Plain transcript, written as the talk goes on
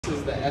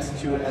is the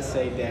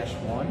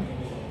S2SA-1.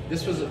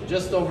 This was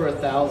just over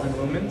 1,000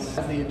 lumens.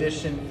 The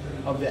addition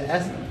of the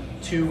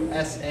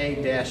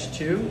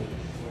S2SA-2.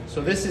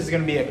 So this is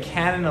going to be a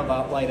cannon of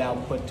light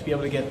output to be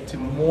able to get to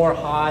more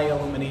high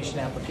illumination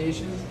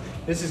applications.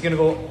 This is going to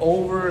go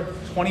over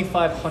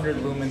 2,500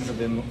 lumens of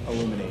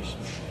illumination.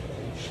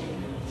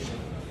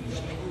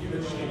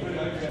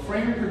 The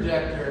framing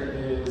projector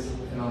is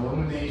an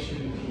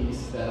illumination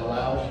piece that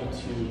allows you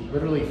to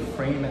literally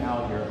frame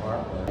out your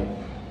artwork.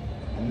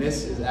 And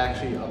this is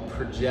actually a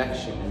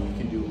projection, and you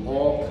can do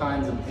all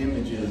kinds of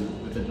images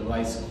with a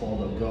device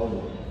called a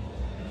gobo.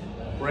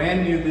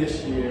 Brand new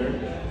this year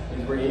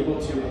is we're able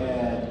to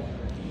add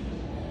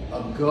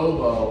a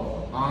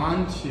gobo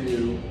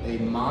onto a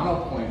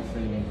Monopoint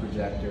framing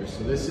projector.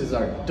 So this is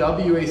our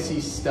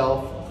WAC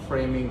stealth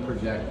framing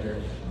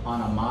projector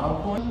on a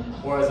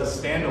Monopoint, or as a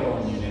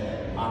standalone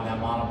unit on that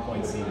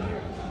Monopoint scene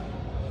here.